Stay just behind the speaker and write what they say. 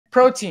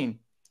Protein.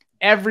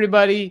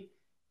 Everybody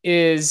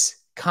is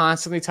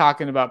constantly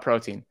talking about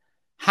protein.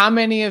 How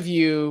many of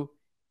you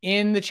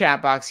in the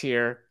chat box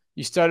here,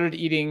 you started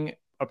eating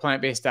a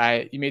plant-based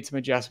diet, you made some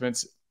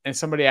adjustments, and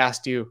somebody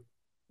asked you,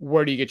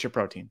 where do you get your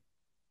protein?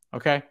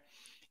 Okay.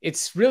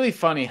 It's really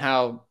funny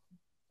how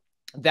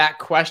that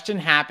question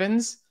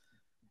happens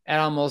at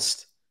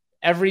almost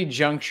every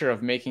juncture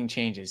of making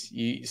changes.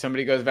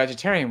 Somebody goes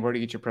vegetarian, where do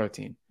you get your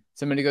protein?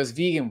 Somebody goes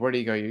vegan, where do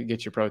you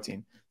get your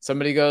protein?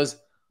 Somebody goes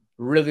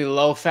really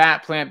low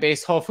fat,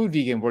 plant-based, whole food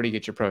vegan, where do you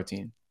get your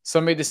protein?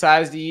 Somebody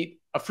decides to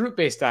eat a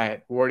fruit-based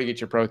diet, where do you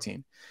get your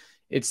protein?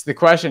 It's the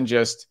question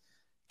just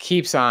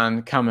keeps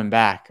on coming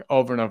back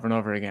over and over and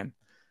over again.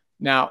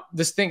 Now,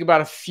 just think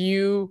about a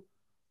few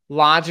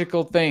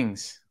logical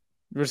things.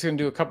 We're just going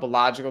to do a couple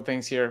logical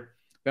things here.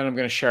 Then I'm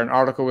going to share an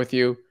article with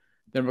you.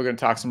 Then we're going to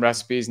talk some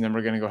recipes, and then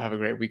we're going to go have a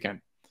great weekend.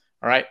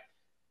 All right.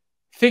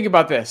 Think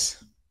about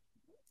this.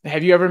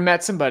 Have you ever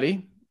met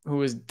somebody who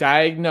was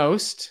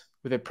diagnosed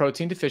with a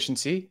protein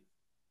deficiency?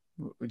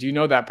 Do you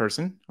know that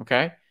person?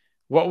 Okay.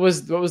 What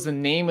was the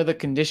name of the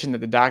condition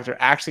that the doctor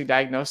actually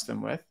diagnosed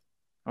them with?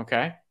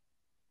 Okay.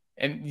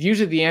 And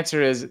usually the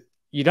answer is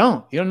you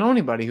don't know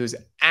anybody who's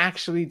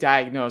actually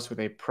diagnosed with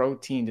a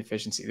protein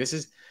deficiency. This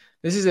is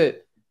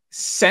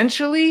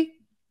essentially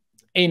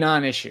a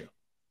non-issue.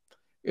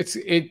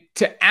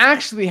 To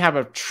actually have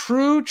a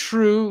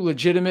true,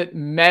 legitimate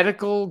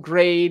medical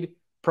grade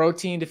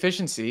protein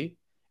deficiency,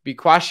 be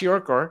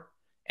kwashiorkor,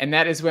 and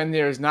that is when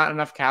there's not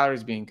enough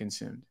calories being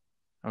consumed.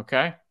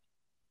 Okay.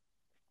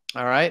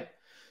 All right.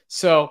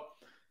 So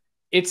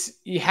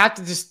you have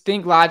to just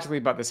think logically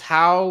about this,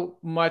 how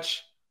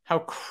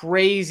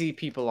crazy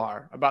people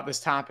are about this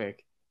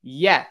topic,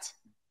 yet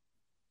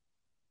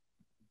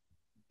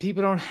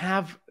people don't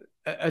have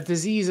a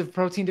disease of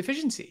protein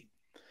deficiency.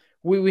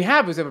 We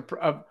have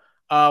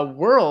a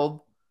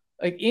world,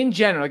 like in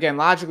general, again,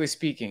 logically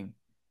speaking,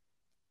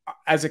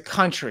 as a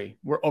country,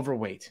 we're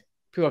overweight.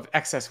 People have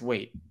excess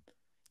weight.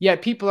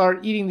 Yet people are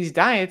eating these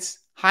diets,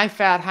 high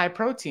fat, high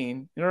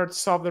protein, in order to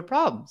solve their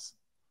problems.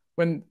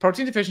 When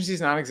protein deficiency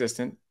is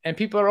non-existent and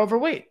people are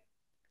overweight.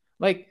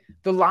 Like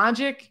the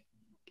logic,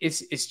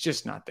 it's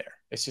just not there.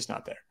 It's just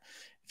not there.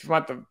 If you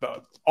want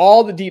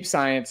all the deep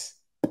science,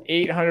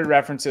 800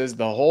 references,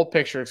 the whole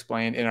picture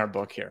explained in our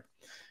book here.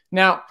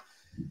 Now,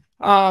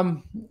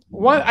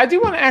 I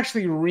do want to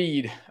actually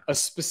read a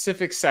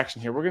specific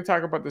section here. We're going to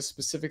talk about this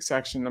specific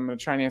section. I'm going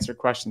to try and answer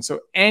questions. So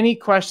any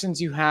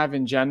questions you have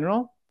in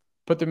general,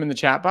 put them in the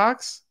chat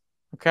box.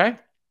 Okay.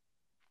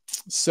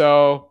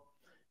 So,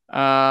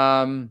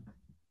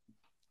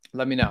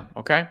 let me know.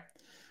 Okay.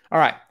 All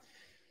right.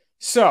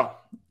 So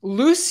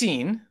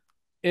leucine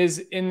is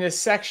in this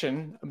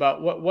section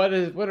about what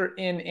are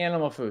in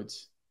animal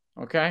foods.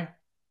 Okay.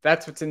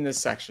 That's what's in this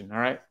section. All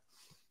right.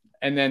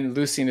 And then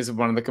leucine is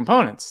one of the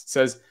components. It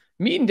says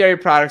meat and dairy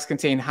products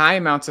contain high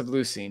amounts of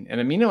leucine, an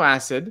amino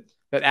acid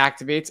that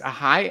activates a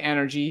high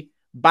energy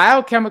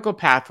biochemical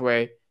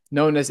pathway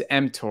known as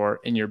mTOR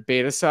in your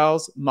beta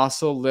cells,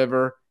 muscle,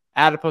 liver,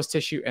 adipose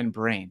tissue, and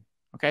brain.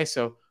 Okay.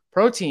 So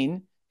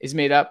protein is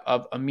made up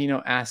of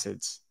amino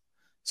acids.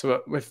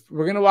 So if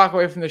we're going to walk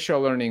away from the show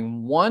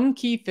learning one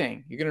key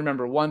thing, you're going to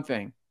remember one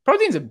thing.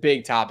 Protein's a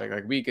big topic.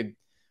 Like we could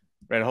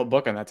write a whole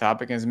book on that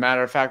topic. And as a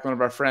matter of fact, one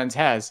of our friends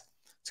has.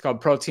 It's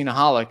called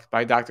Proteinaholic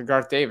by Dr.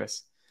 Garth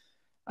Davis.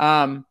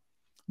 But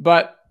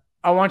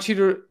I want you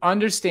to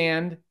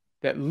understand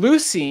that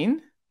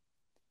leucine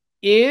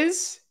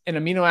is an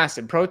amino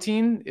acid.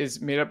 Protein is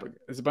made up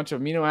as a bunch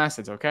of amino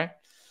acids, okay?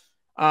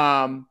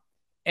 And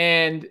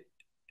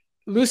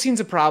leucine's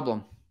a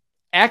problem.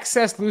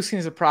 Excess leucine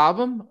is a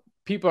problem.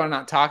 People are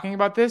not talking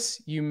about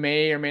this. You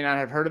may or may not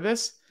have heard of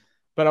this,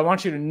 but I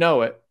want you to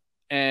know it.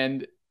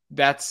 And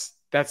that's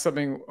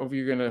something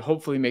you're going to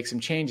hopefully make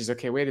some changes.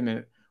 Okay, wait a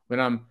minute. When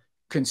I'm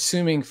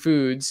consuming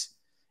foods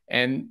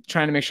and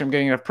trying to make sure I'm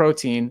getting enough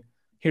protein,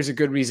 here's a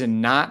good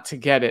reason not to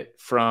get it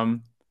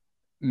from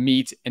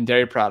meat and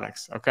dairy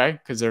products, okay?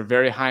 Because they're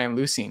very high in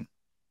leucine.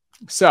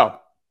 So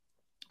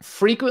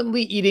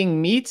frequently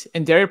eating meat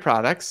and dairy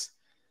products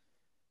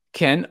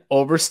can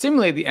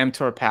overstimulate the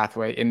mTOR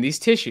pathway in these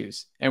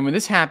tissues. And when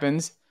this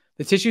happens,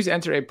 the tissues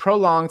enter a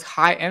prolonged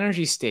high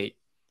energy state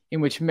in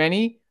which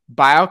many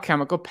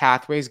biochemical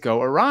pathways go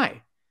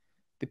awry.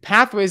 The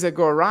pathways that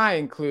go awry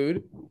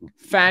include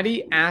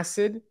fatty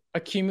acid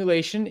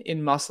accumulation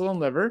in muscle and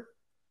liver,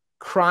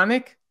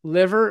 chronic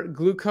liver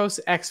glucose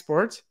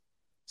export.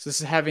 So this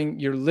is having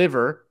your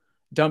liver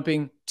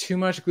dumping too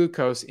much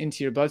glucose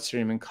into your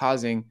bloodstream and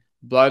causing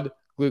blood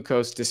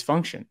glucose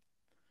dysfunction.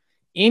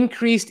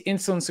 Increased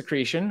insulin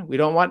secretion. We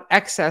don't want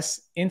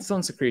excess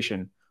insulin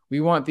secretion. We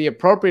want the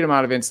appropriate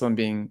amount of insulin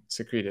being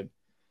secreted.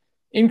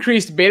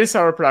 Increased beta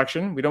cell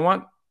production. We don't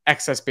want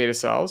excess beta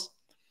cells.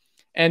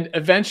 And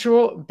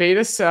eventual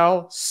beta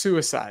cell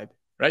suicide,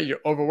 right? You're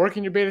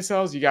overworking your beta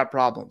cells, you got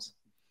problems.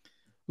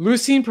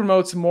 Leucine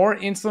promotes more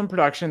insulin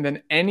production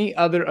than any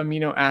other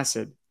amino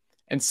acid.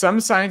 And some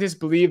scientists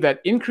believe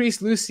that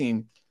increased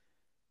leucine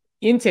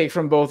intake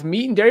from both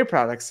meat and dairy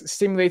products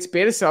stimulates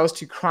beta cells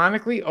to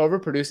chronically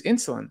overproduce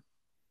insulin.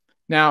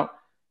 Now,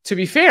 to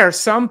be fair,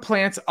 some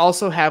plants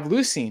also have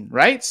leucine,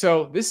 right?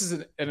 So this is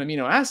an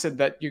amino acid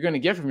that you're going to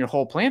get from your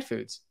whole plant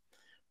foods,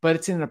 but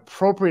it's in an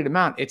appropriate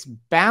amount. It's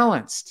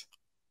balanced,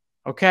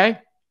 okay?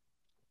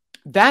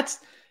 If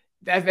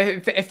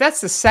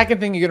that's the second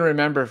thing you're going to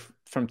remember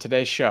from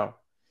today's show,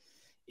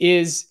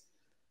 is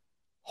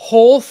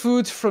whole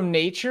foods from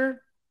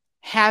nature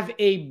have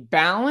a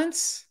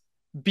balance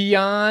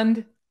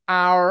beyond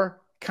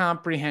our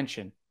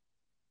comprehension.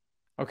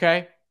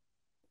 Okay?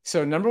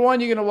 So number one,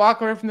 you're going to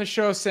walk away from the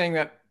show saying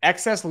that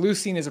excess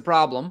leucine is a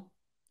problem.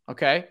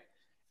 Okay?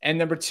 And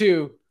number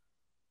two,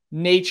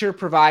 nature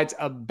provides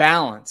a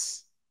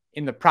balance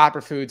in the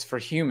proper foods for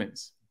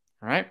humans.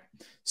 All right?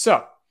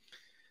 So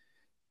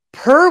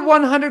per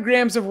 100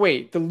 grams of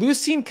weight, the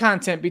leucine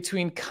content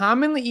between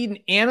commonly eaten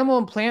animal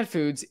and plant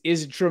foods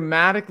is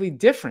dramatically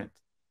different,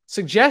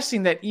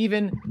 suggesting that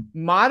even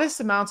modest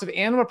amounts of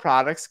animal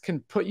products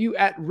can put you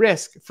at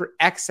risk for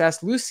excess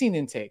leucine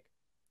intake.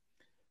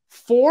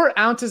 4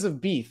 ounces of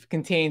beef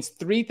contains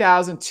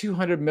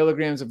 3,200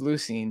 milligrams of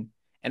leucine,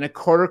 and a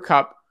quarter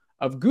cup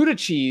of Gouda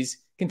cheese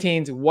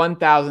contains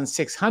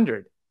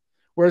 1,600,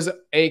 whereas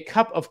a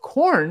cup of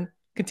corn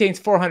contains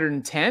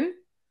 410,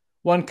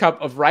 1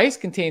 cup of rice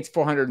contains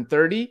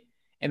 430,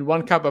 and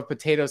 1 cup of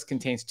potatoes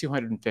contains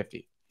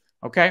 250.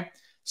 Okay?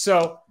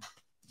 So,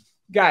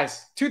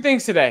 guys, 2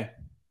 things today.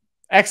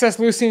 Excess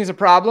leucine is a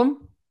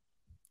problem.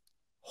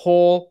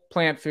 Whole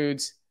plant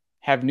foods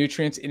have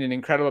nutrients in an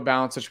incredible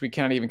balance, which we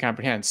cannot even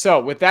comprehend.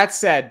 So, with that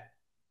said,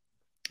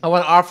 I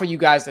want to offer you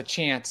guys a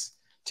chance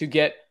to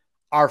get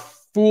our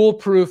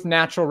foolproof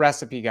natural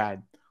recipe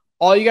guide.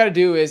 All you got to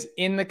do is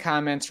in the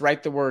comments,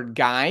 write the word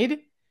guide,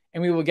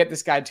 and we will get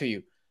this guide to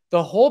you.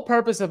 The whole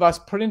purpose of us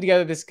putting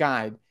together this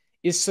guide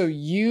is so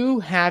you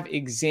have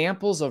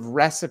examples of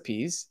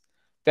recipes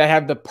that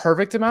have the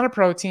perfect amount of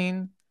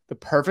protein, the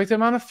perfect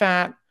amount of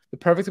fat, the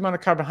perfect amount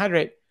of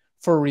carbohydrate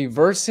for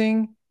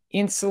reversing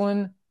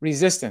insulin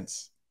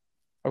resistance.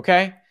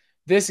 Okay?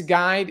 This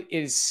guide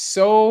is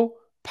so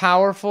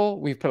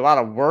powerful. We've put a lot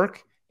of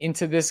work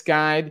into this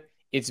guide.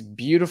 It's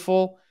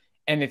beautiful,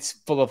 and it's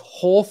full of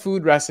whole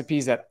food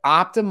recipes that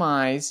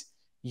optimize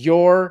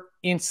your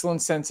insulin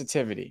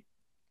sensitivity.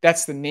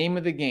 That's the name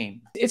of the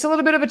game. It's a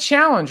little bit of a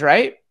challenge,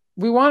 right?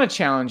 We want to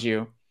challenge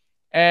you.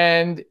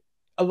 And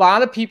a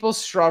lot of people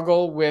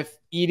struggle with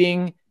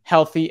eating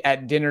healthy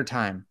at dinner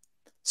time.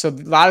 So a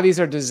lot of these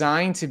are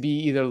designed to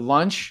be either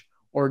lunch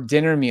or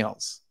dinner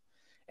meals.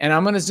 And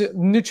I'm going to do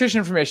nutrition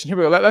information. Here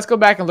we go. Let's go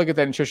back and look at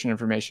that nutrition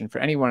information for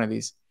any one of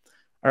these.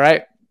 All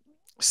right.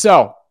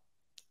 So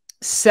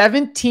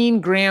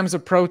 17 grams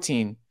of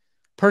protein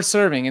per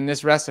serving in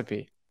this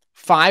recipe,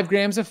 5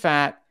 grams of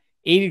fat,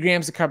 80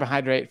 grams of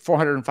carbohydrate,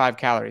 405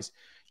 calories.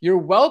 You're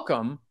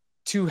welcome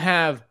to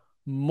have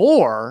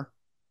more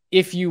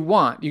if you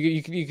want.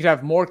 You could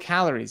have more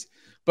calories.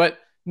 But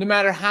no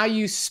matter how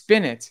you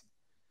spin it,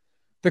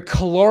 the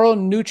caloric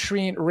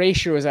nutrient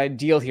ratio is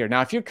ideal here.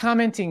 Now, if you're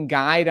commenting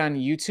guide on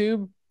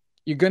YouTube,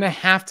 you're going to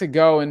have to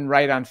go and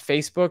write on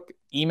Facebook,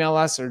 email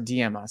us, or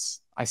DM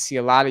us. I see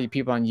a lot of you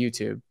people on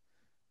YouTube.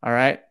 All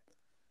right?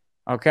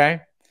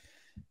 Okay?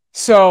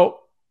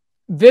 So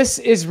this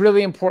is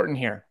really important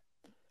here.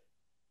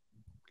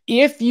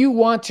 If you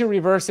want to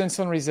reverse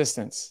insulin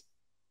resistance,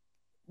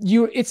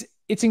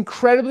 it's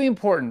incredibly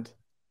important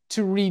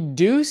to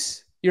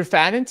reduce your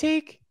fat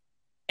intake,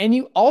 and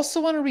you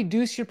also want to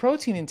reduce your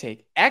protein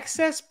intake.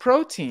 Excess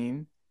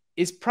protein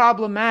is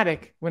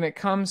problematic when it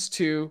comes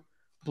to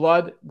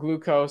blood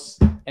glucose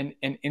and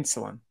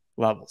insulin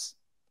levels.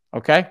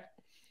 Okay?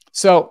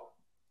 So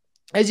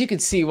as you can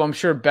see, well, I'm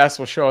sure Bess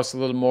will show us a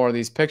little more of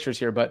these pictures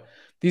here, but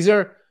these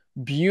are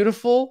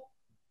beautiful,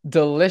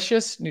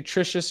 delicious,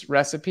 nutritious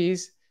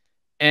recipes.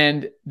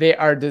 And they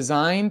are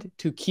designed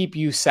to keep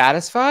you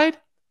satisfied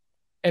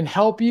and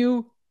help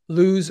you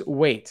lose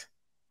weight.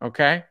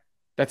 Okay?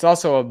 That's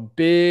also a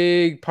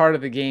big part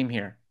of the game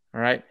here.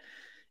 All right?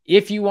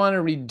 If you want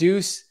to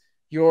reduce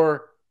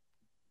your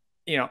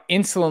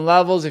insulin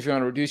levels, if you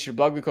want to reduce your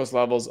blood glucose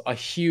levels, a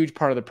huge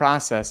part of the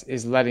process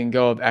is letting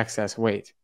go of excess weight.